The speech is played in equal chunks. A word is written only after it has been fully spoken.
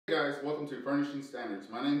Hey guys, welcome to Furnishing Standards.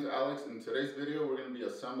 My name is Alex. In today's video, we're going to be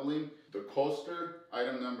assembling the coaster,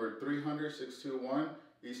 item number 300-621,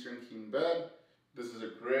 Eastern King bed. This is a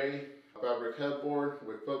gray fabric headboard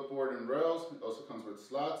with footboard and rails. It also comes with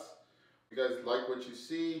slots. If you guys like what you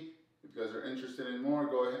see, if you guys are interested in more,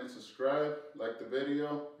 go ahead and subscribe, like the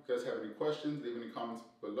video. If you guys have any questions, leave any comments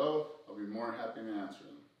below. I'll be more than happy to answer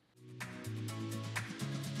them.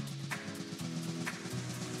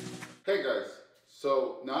 Hey guys,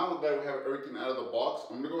 so now that we have everything out of the box,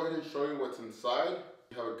 I'm gonna go ahead and show you what's inside.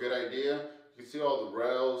 You have a good idea. You can see all the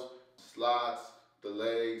rails, slots, the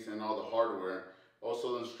legs, and all the hardware.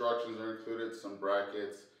 Also the instructions are included, some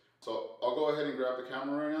brackets. So I'll go ahead and grab the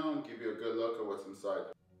camera right now and give you a good look at what's inside.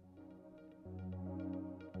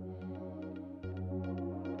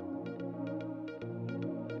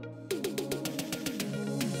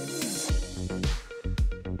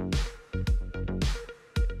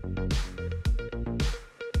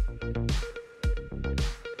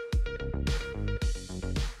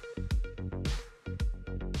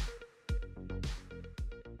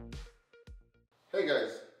 Hey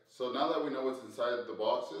guys, so now that we know what's inside the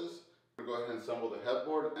boxes, we're going to go ahead and assemble the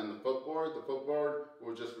headboard and the footboard. The footboard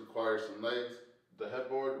will just require some legs. The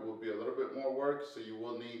headboard will be a little bit more work, so you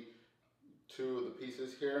will need two of the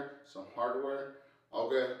pieces here, some hardware. I'll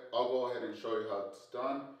go ahead and show you how it's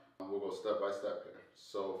done. We'll go step by step here.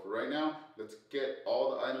 So for right now, let's get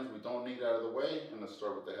all the items we don't need out of the way, and let's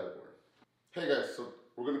start with the headboard. Hey guys, so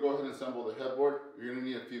we're going to go ahead and assemble the headboard. You're going to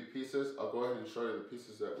need a few pieces. I'll go ahead and show you the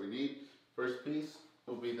pieces that we need. First piece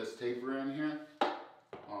will be this taper in here.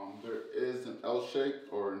 There is an L shape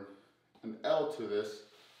or an L to this,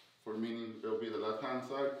 for meaning it'll be the left hand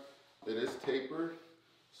side. It is tapered,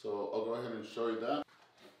 so I'll go ahead and show you that.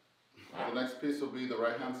 The next piece will be the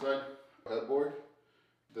right hand side headboard.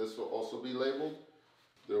 This will also be labeled.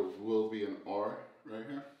 There will be an R right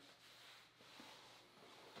here.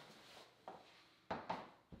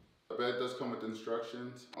 The bed does come with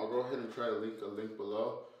instructions. I'll go ahead and try to link a link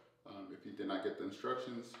below. If you did not get the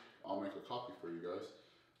instructions, I'll make a copy for you guys.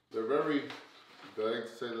 They're very vague,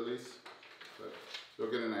 to say the least, but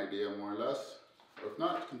you'll get an idea more or less. Or if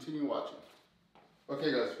not, continue watching.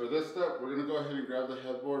 Okay guys, for this step, we're gonna go ahead and grab the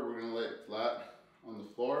headboard. We're gonna lay it flat on the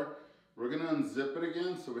floor. We're gonna unzip it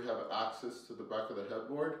again so we have access to the back of the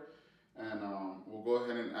headboard. And we'll go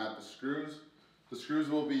ahead and add the screws. The screws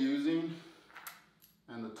we'll be using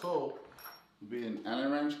and the tool will be an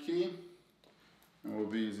Allen wrench key. And we'll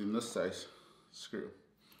be using this size screw.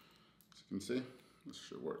 As you can see, this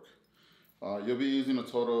should work. You'll be using a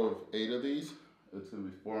total of 8 of these. It's gonna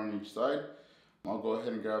be 4 on each side. I'll go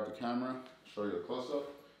ahead and grab the camera, show you a close-up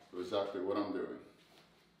of exactly what I'm doing.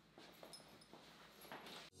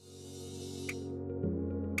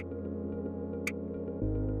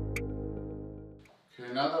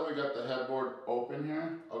 Okay, now that we got the headboard open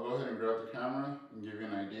here, I'll go ahead and grab the camera and give you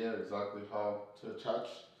an idea exactly how to attach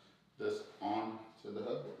this on to the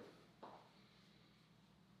headboard.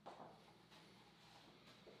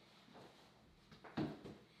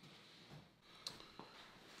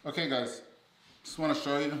 Okay guys, just want to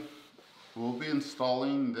show you, we'll be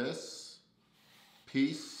installing this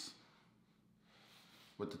piece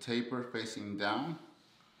with the taper facing down.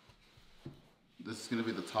 This is going to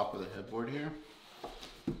be the top of the headboard here.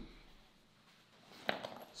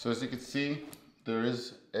 So as you can see, there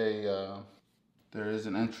is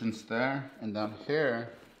an entrance there, and down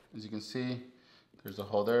here, as you can see, there's a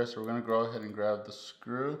hole there. So we're gonna go ahead and grab the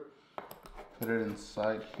screw, put it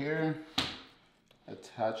inside here,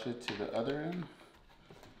 attach it to the other end,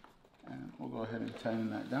 and we'll go ahead and tighten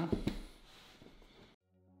that down.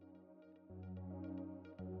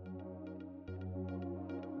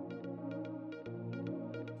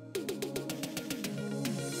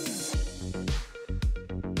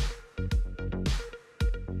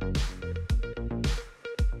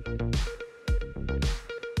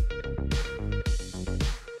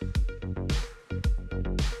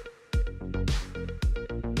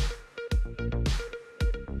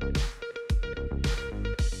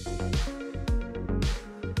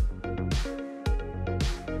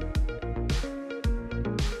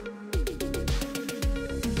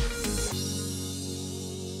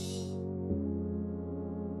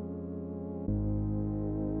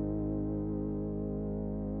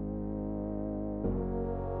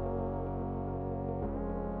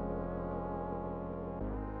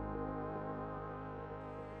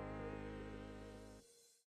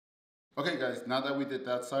 Okay guys, now that we did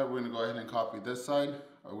that side, we're gonna go ahead and copy this side.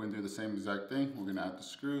 We're gonna do the same exact thing. We're gonna add the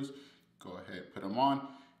screws, go ahead, put them on,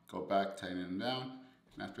 go back, tighten them down,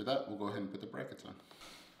 and after that, we'll go ahead and put the brackets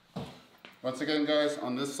on. Once again guys,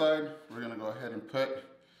 on this side, we're gonna go ahead and put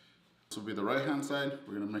This will be the right hand side.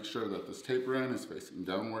 We're gonna make sure that this taper end is facing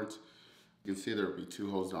downwards. You can see there will be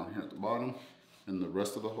 2 holes down here at the bottom, and the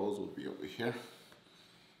rest of the holes will be over here.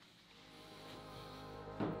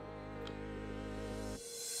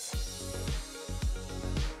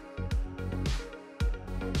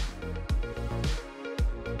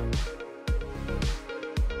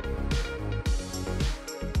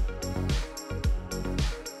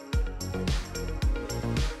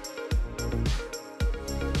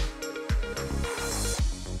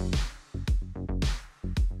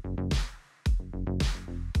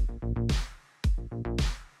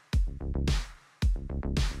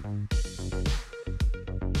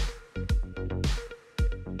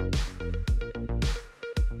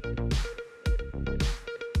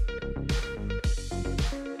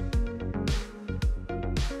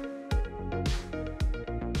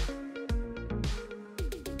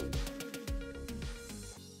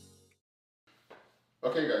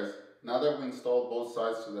 Okay guys, now that we installed both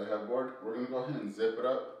sides to the headboard, we're going to go ahead and zip it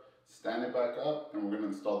up, stand it back up, and we're going to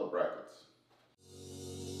install the brackets.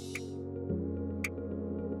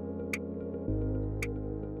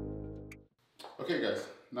 Okay guys,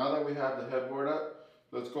 now that we have the headboard up,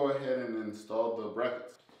 let's go ahead and install the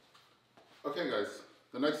brackets. Okay guys,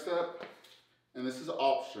 the next step, and this is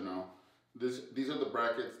optional, these are the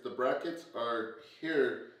brackets. The brackets are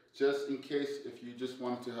here just in case if you just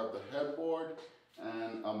wanted to have the headboard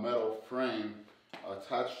and a metal frame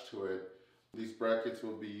attached to it. These brackets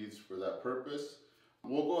will be used for that purpose.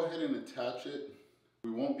 We'll go ahead and attach it.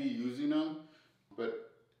 We won't be using them,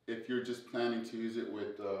 but if you're just planning to use it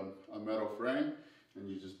with a metal frame and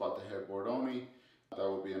you just bought the headboard only, that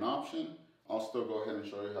would be an option. I'll still go ahead and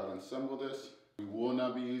show you how to assemble this. We will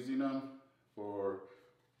not be using them for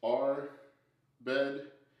our bed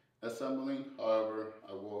assembling. However,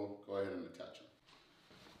 I will go ahead and attach them.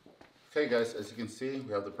 Okay guys, as you can see,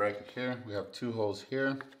 we have the bracket here. We have 2 holes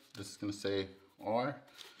here. This is going to say R.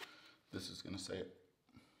 This is going to say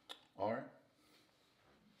R.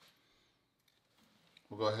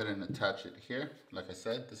 We'll go ahead and attach it here. Like I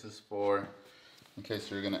said, this is for in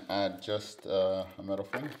case you're going to add just a metal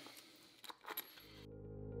frame.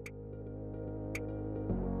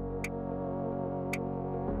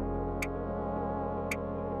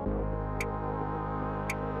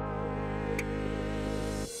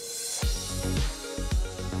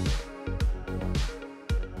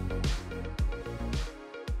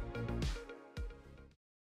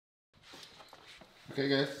 Okay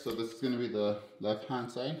guys, so this is going to be the left hand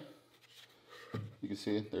side. You can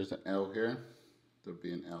see there's an L here. There'll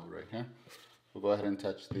be an L right here. We'll go ahead and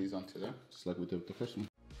attach these onto there, just like we did with the first one.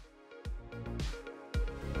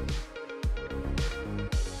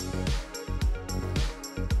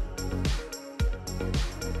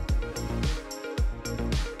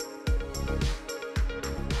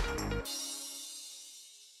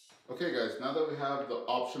 Okay guys, now that we have the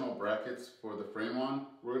optional brackets for the frame on,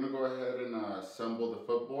 we're going to go ahead and assemble the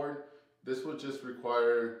footboard. This will just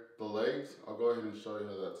require the legs. I'll go ahead and show you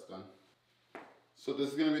how that's done. So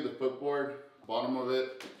this is going to be the footboard, bottom of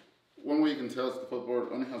it. One way you can tell is the footboard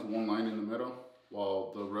only has one line in the middle,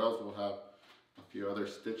 while the rails will have a few other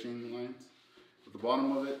stitching lines. At the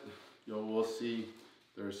bottom of it, you will see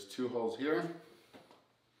there's 2 holes here,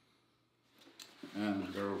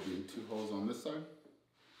 and there will be 2 holes on this side.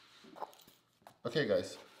 Okay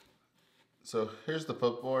guys, so here's the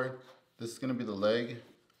footboard. This is going to be the leg.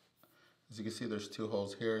 As you can see, there's 2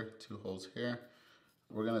 holes here, 2 holes here.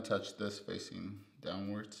 We're going to touch this facing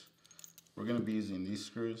downwards. We're going to be using these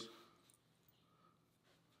screws,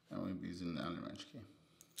 and we're going to be using the Allen wrench key.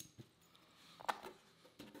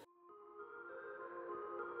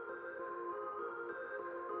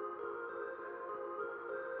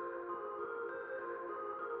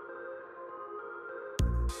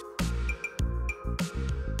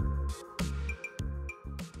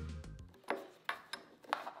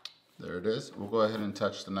 There it is. We'll go ahead and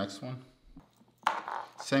touch the next one.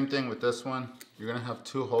 Same thing with this one. You're going to have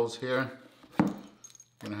 2 holes here. You're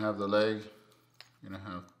going to have the leg. You're going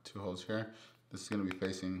to have 2 holes here. This is going to be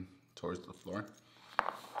facing towards the floor.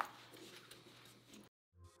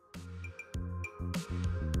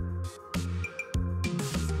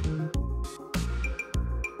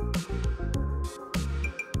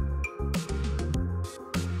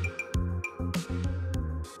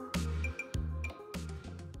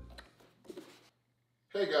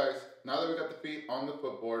 Hey guys, now that we got the feet on the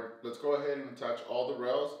footboard, let's go ahead and attach all the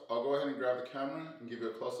rails. I'll go ahead and grab the camera and give you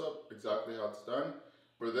a close-up exactly how it's done.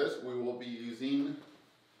 For this, we will be using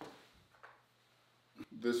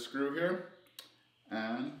this screw here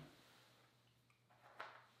and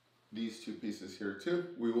these 2 pieces here too.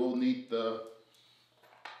 We will need the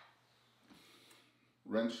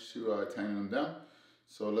wrench to tighten them down.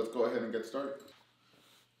 So let's go ahead and get started.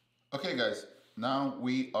 Okay guys, now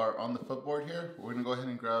we are on the footboard here. We're gonna go ahead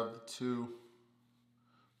and grab the 2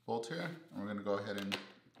 bolts here, and we're gonna go ahead and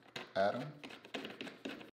add them.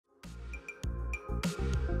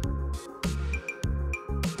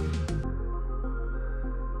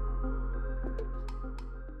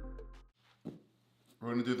 We're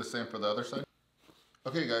gonna do the same for the other side.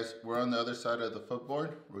 Okay guys, we're on the other side of the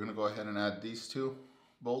footboard. We're gonna go ahead and add these 2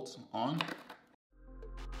 bolts on.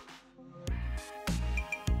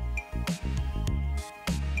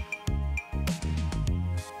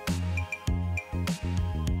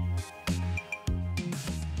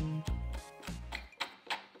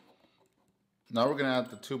 Now we're gonna add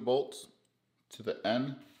the 2 bolts to the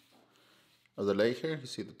end of the leg here. You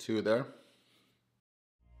see the 2 there.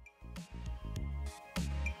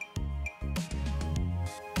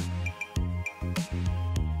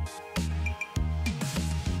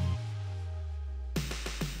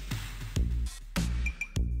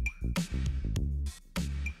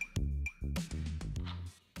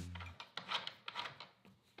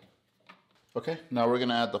 Okay, now we're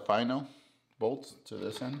gonna add the final bolts to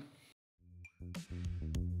this end.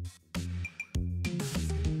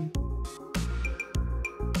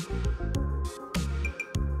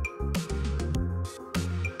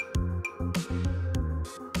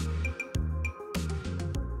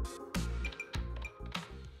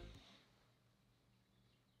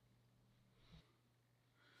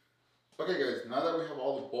 Okay guys, now that we have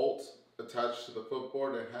all the bolts attached to the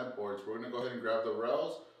footboard and headboards, we're gonna go ahead and grab the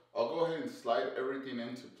rails. I'll go ahead and slide everything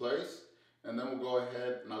into place, and then we'll go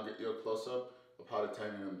ahead and I'll get you a close-up of how to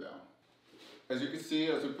tighten them down. As you can see,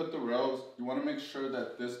 as we put the rails, you wanna make sure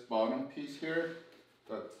that this bottom piece here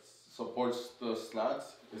that supports the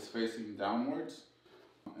slats is facing downwards.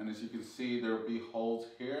 And as you can see, there will be holes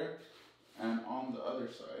here and on the other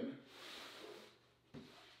side,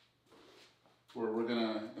 where we're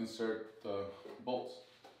gonna insert the bolts.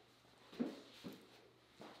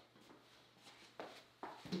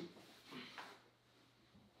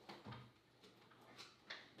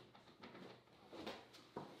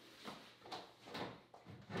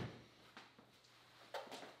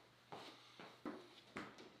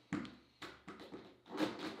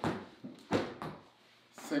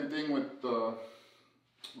 Same thing with the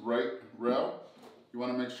right rail. You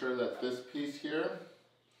wanna make sure that this piece here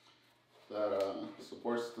that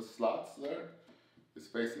supports the slots there is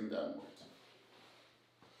facing downwards.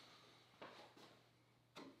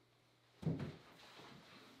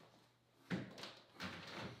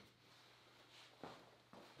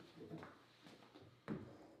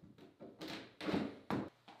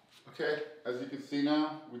 Okay, as you can see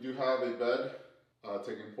now, we do have a bed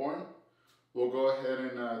taking form. We'll go ahead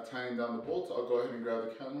and tighten down the bolts. I'll go ahead and grab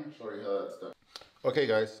the camera, show you how that's done. Okay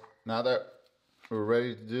guys, now that we're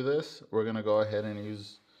ready to do this, we're gonna go ahead and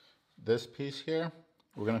use this piece here.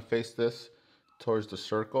 We're gonna face this towards the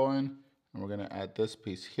circle end, and we're gonna add this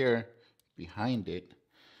piece here behind it.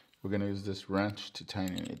 We're gonna use this wrench to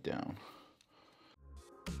tighten it down.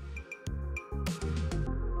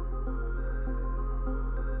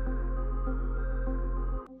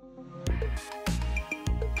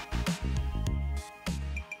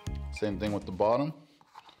 Same thing with the bottom.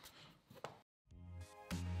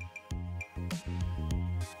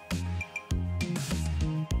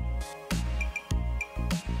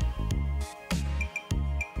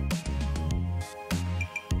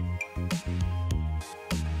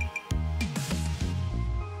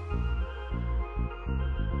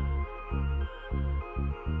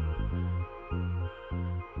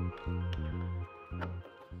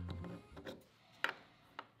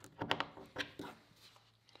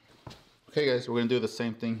 Okay guys, we're gonna do the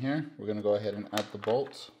same thing here. We're gonna go ahead and add the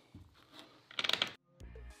bolts.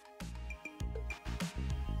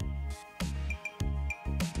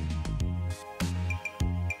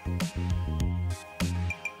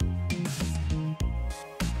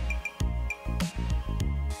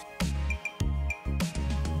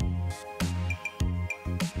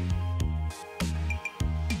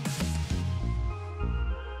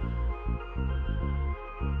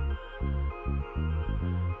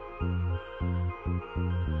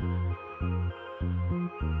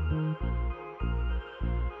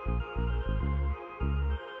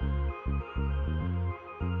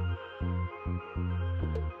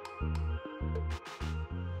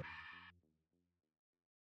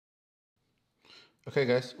 Okay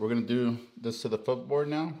guys, we're gonna do this to the footboard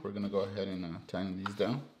now. We're gonna go ahead and tighten these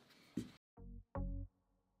down.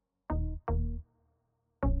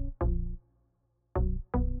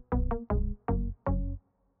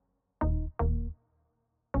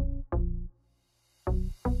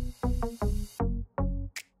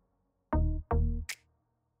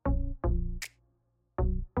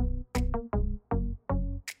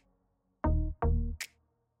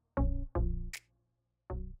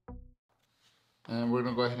 And we're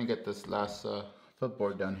gonna go ahead and get this last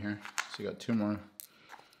footboard down here. So you got 2 more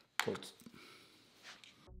bolts.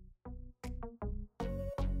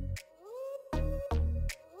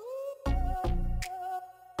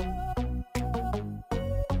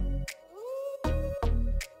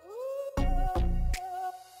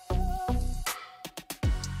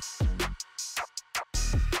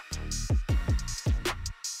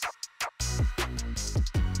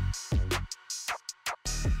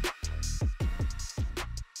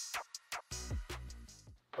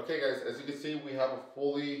 Okay guys, as you can see, we have a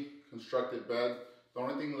fully constructed bed. The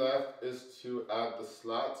only thing left is to add the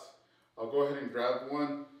slats. I'll go ahead and grab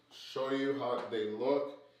one, show you how they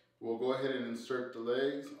look. We'll go ahead and insert the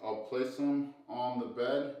legs. I'll place them on the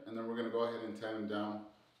bed, and then we're gonna go ahead and tie them down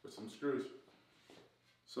with some screws.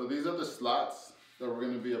 So these are the slats that we're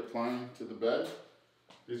gonna be applying to the bed.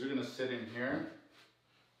 These are gonna sit in here.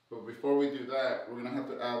 But before we do that, we're gonna have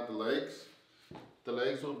to add the legs. The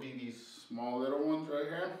legs will be these small little ones right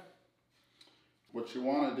here. What you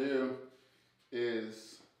want to do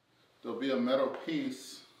is there'll be a metal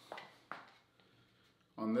piece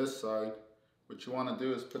on this side. What you want to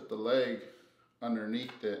do is put the leg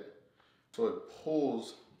underneath it so it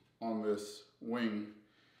pulls on this wing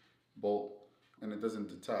bolt and it doesn't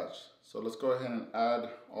detach. So let's go ahead and add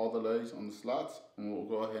all the legs on the slats, and we'll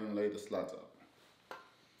go ahead and lay the slats up.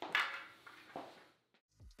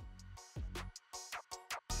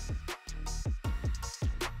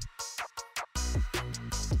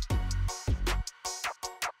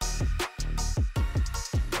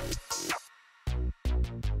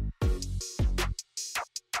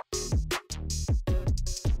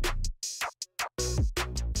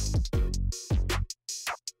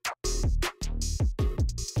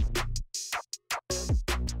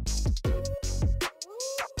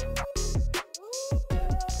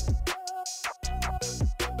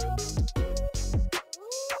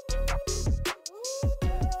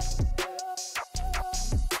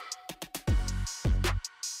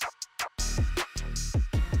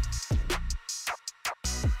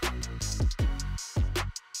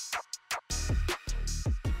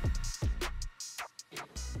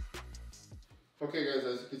 Okay guys,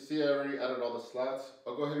 as you can see, I already added all the slats.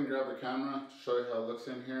 I'll go ahead and grab the camera, show you how it looks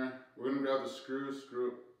in here. We're gonna grab the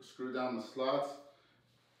screw down the slots.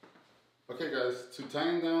 Okay guys, to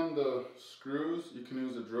tighten down the screws, you can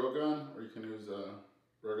use a drill gun or you can use a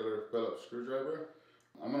regular Phillips screwdriver.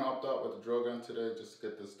 I'm gonna opt out with the drill gun today just to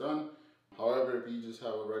get this done. However, if you just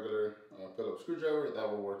have a regular Phillips screwdriver, that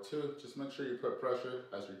will work too. Just make sure you put pressure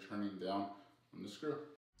as you're turning down on the screw.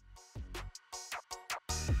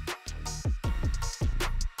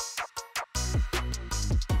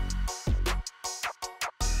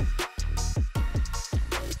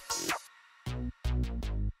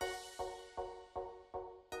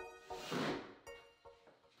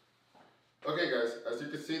 Okay guys, as you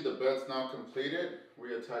can see, the bed's now completed.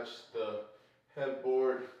 We attached the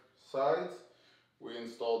headboard sides. We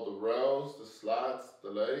installed the rails, the slats, the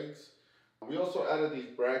legs. We also added these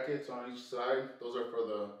brackets on each side. Those are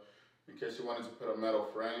for in case you wanted to put a metal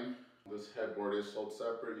frame. This headboard is sold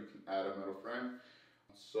separate. You can add a metal frame.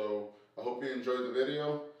 So I hope you enjoyed the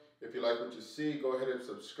video. If you like what you see, go ahead and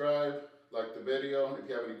subscribe, like the video. If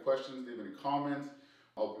you have any questions, leave any comments.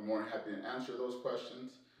 I'll be more than happy to answer those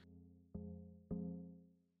questions.